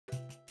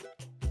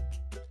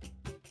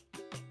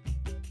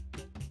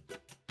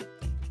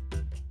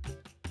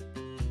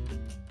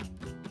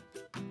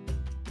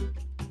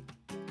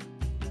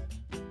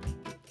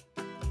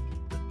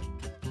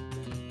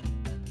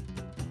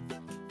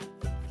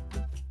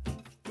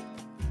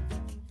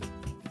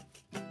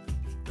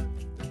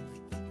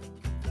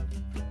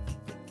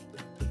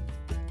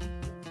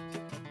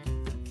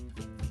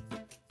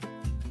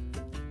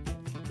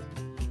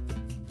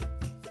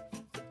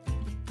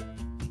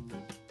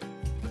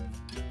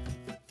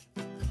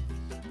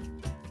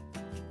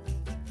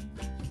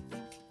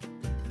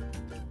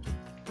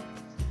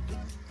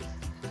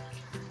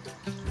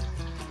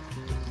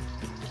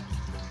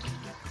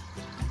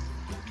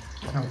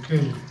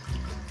Okay,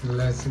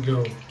 let's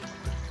go.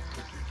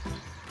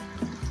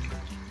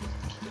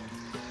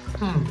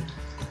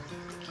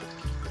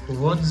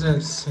 What's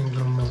that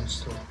single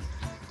monster?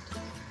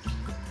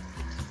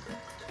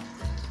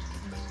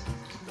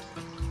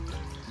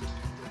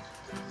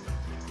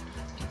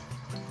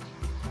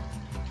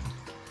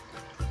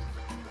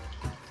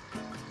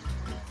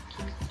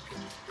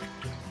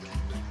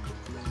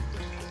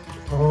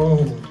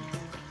 Oh.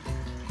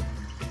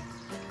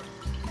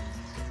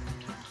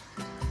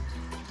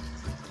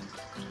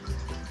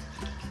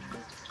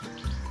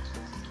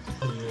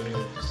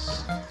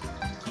 Yes.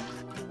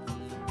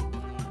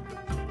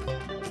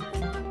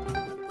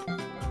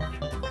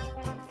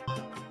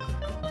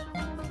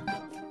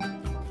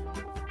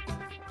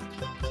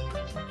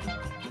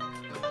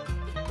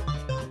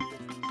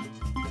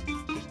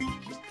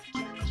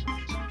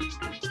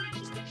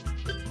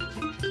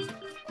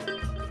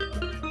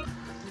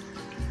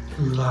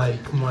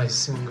 Like my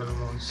single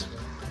monster.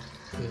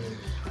 Yeah.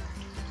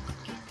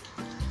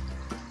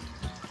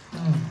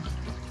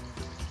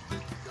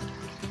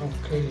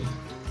 Okay,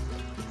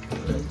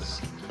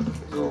 let's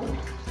go.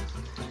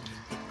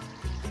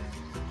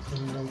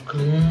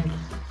 Click.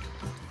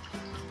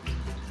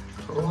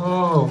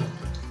 Oh,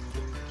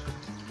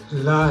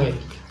 like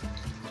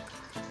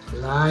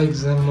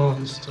the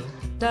monster.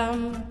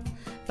 Dum,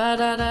 ba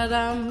da da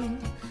dum,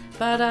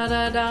 ba da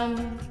da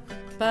dum.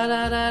 Ba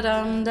da da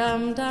dum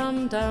dum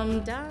dum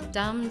dum dum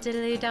dum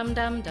diddly dum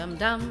dum dum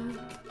dum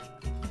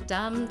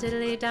dum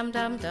diddly dum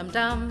dum dum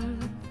dum.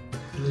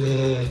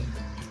 Yeah.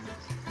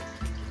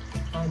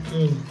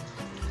 Okay.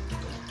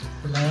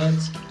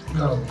 Let's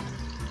go.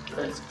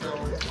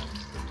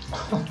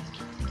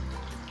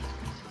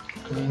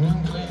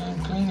 Cleaning.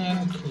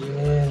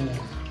 Yeah.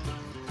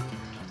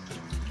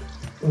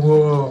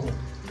 Whoa.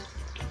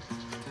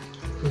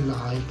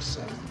 Like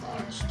some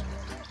monster.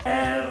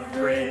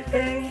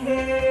 Everything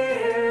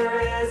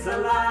here is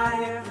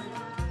alive.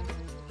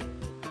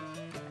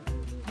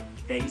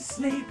 They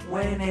sleep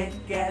when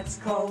it gets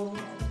cold,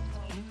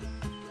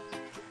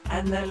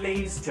 and the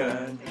leaves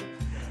turn.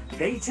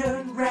 They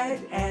turn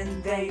red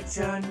and they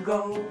turn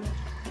gold.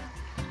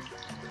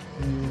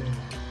 Yeah.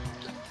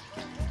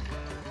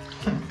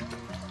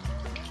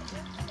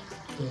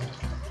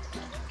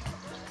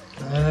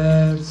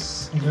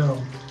 Let's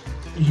go.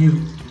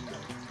 You.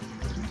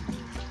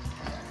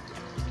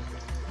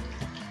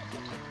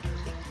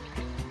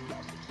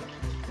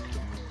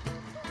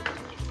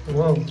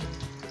 Whoa.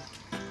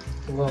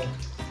 Whoa.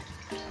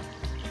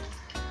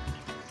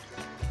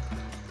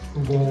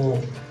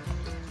 Whoa.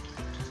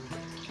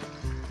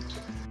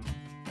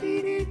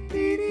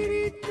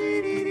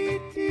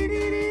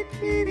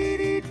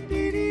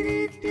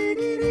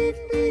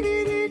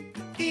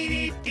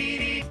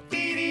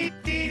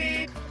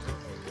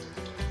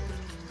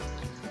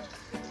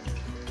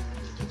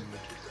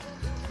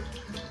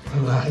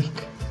 Like,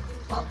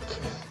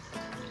 okay.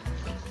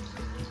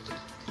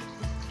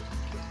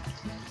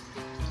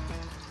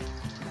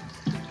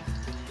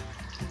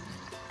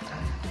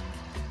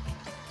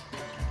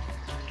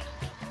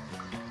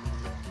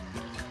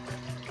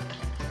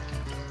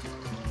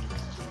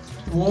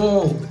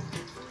 Whoa.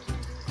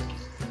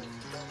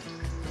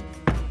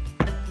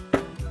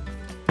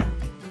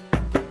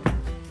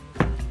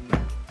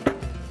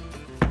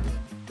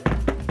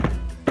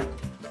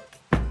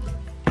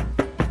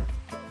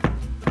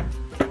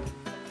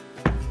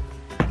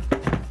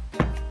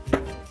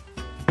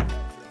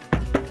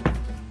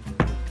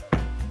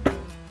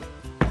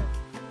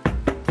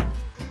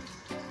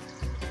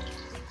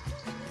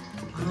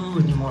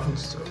 Good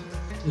monster.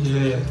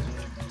 Yeah.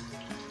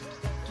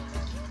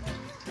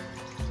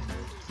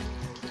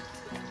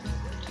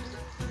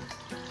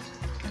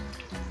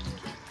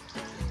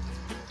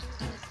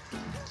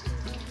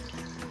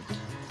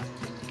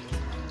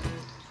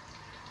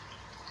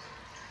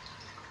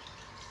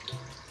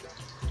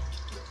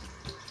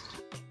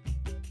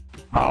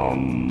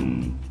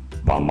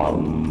 Bum, bum, bum,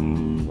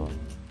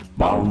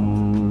 bum,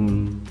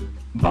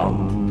 bum,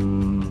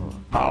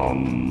 bum,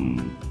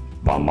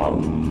 bum,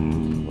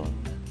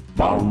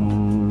 bum,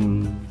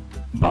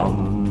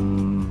 bum.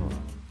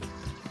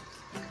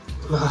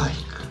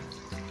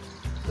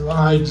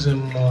 Like the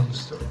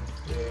monster.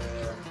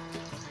 Yeah.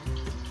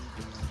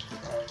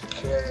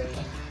 Okay.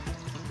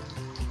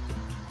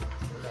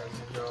 Let's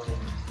go.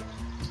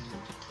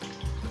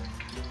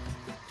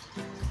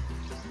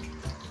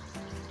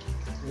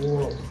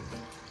 Whoa.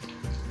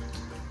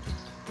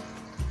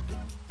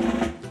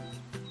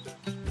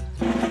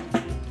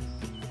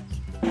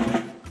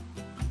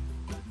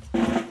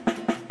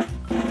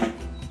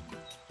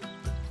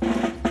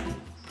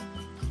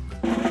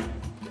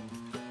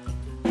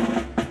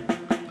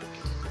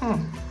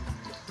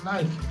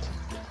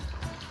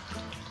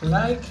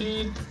 Like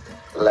it.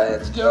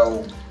 Let's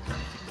go.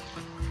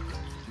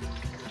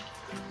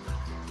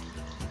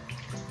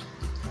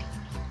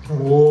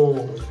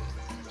 Whoa.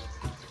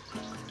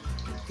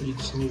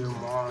 It's new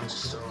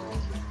monster.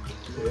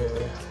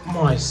 Yeah.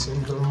 My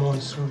single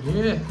monster.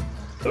 Yeah.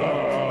 La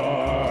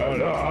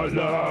la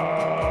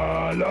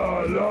la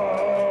la la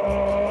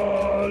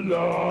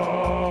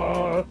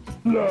La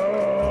la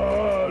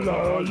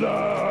la la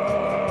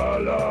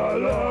la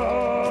la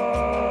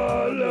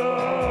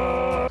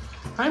la.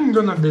 I'm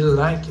gonna be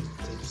like it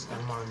is a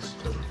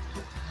monster.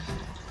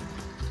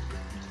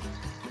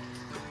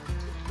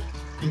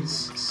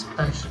 It's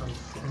special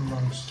for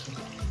monster.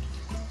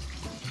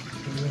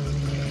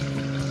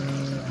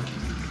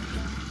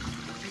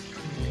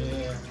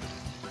 Yeah.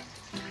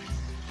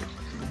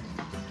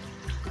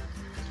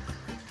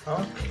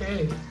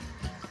 Okay.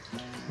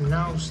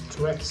 Now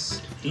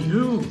stress.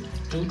 You.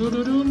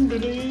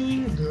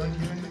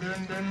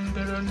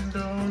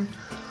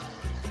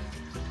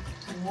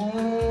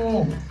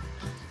 Whoa.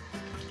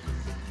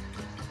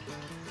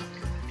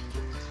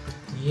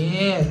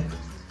 Yeah.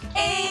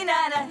 Hey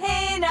nana,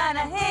 hey nana,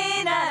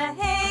 hey nana,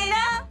 hey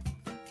na.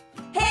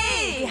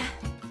 Hey,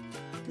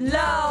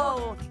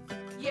 low.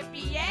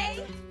 Yippee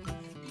yay,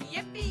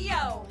 yippee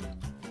yo.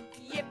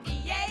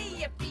 Yippee yay,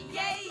 yippee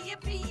yay,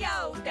 yippee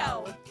yo do.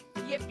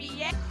 Yippee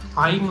yay.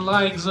 I'm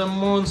like the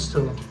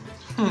monster.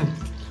 Yeah.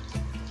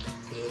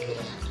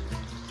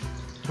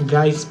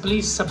 Guys,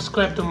 please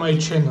subscribe to my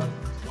channel.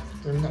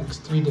 The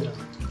next video.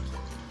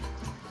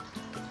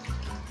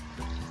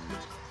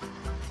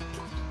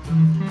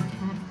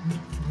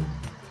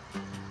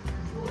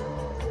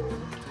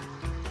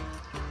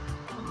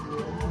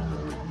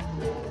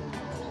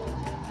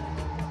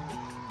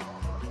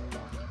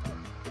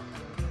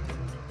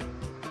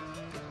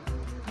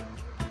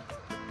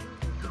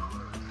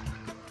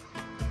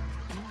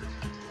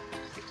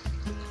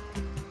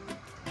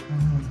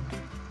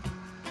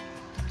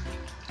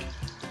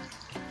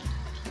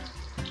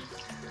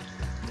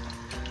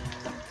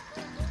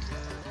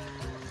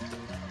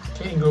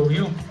 Okay, go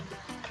you.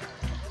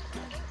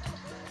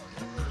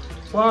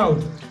 Wow,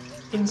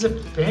 it's a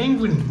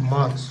penguin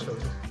monster.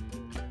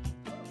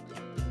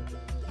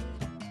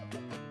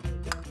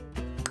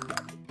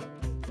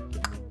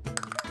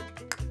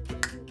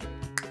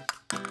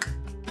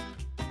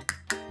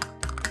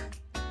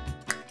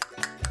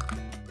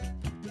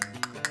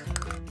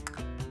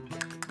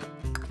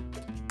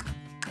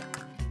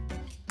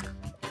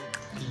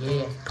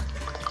 Yeah.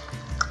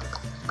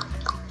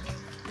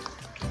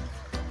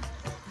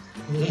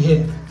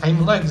 Yeah,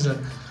 I'm like the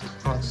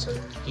monster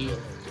here.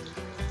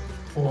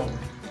 Oh.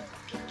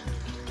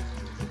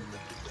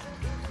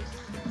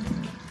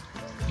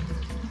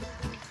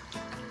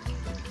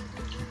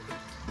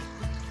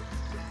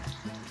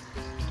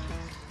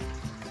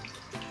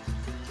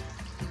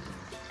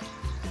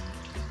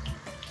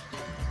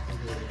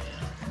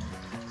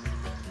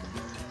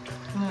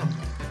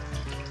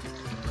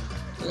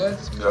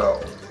 Let's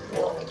go.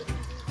 Whoa.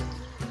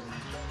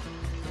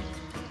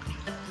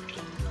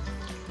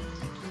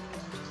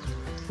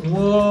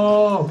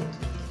 Whoa!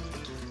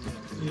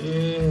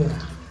 Yeah.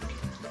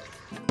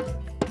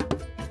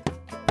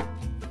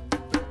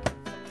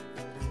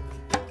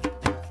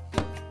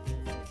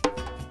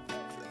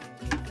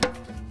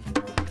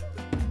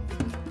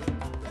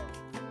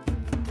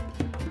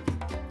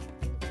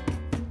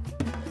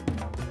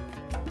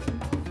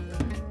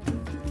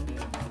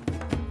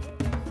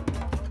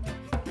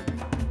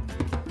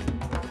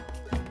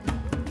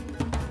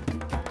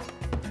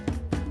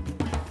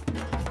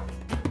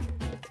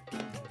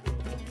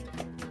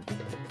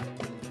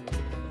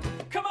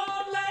 Come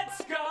on,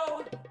 let's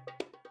go.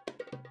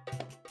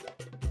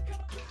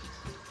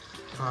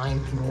 I'm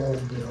gonna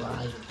be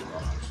like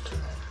monster.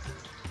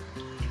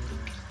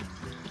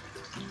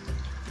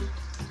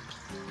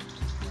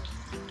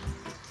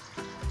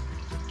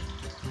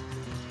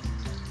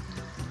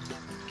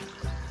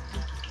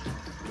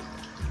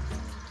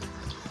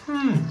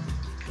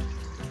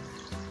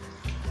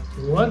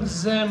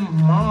 What's the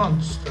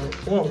monster?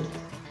 Whoa!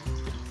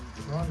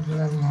 What's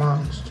the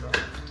monster?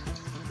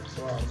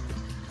 Wow.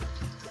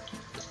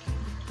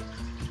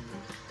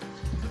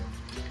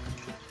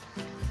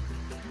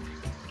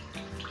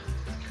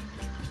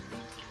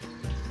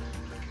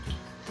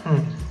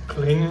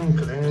 Cleaning,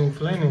 cleaning,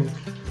 cleaning.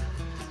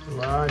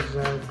 What's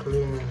that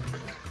cleaning?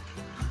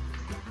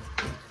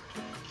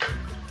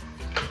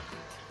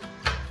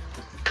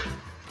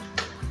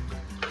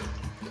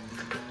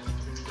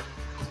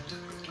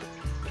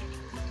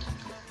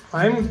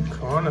 I'm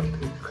gonna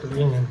be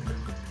cleaning.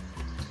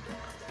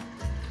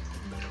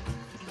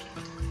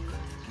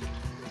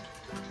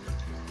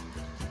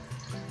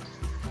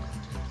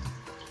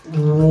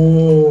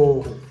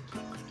 Whoa!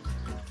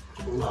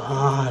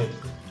 Why?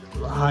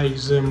 Why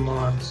is a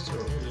monster?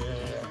 Yeah.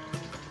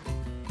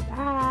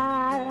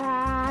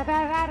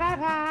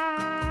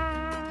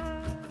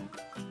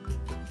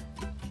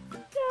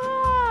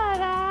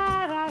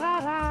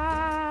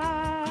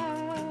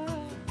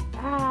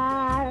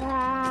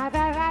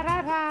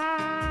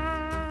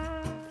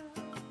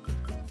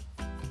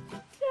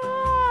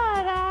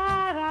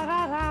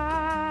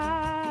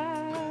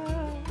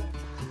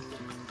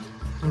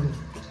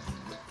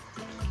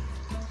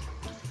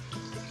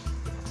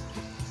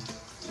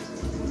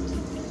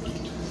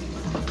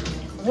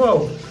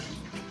 Whoa!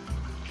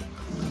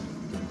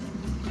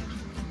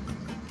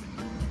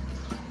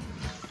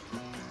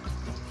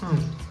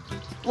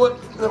 What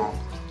the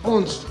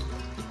monster?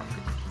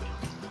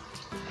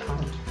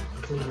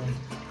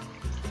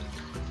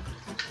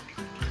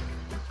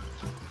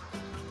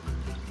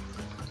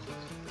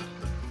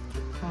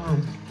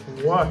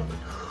 What?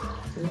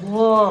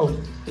 Whoa!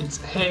 It's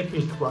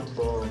epic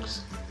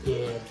Wubbox.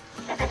 Yeah.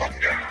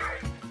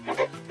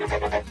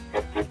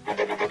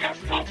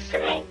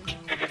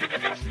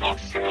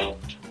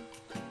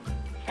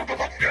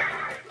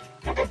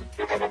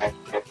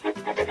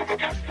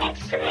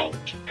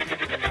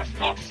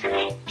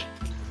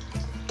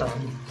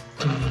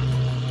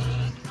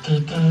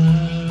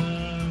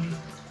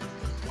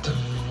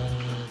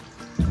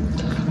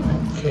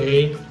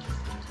 Okay,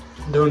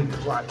 don't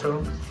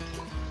water,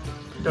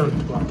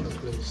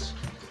 please.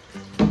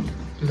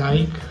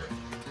 Like,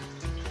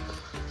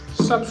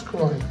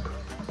 subscribe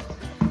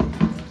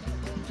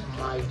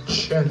my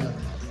channel.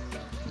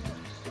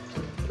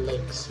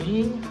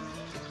 Lexi.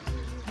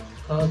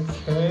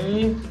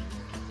 Okay.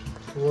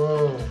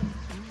 Whoa.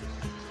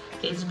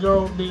 It's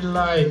gonna be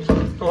like,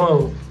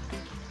 oh,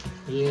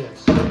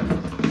 yes.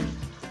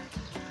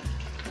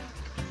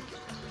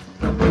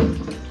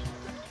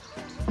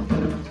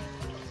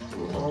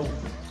 Whoa.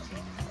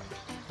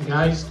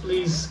 Guys,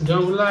 please go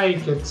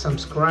like and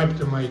subscribe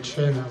to my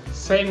channel.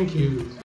 Thank you.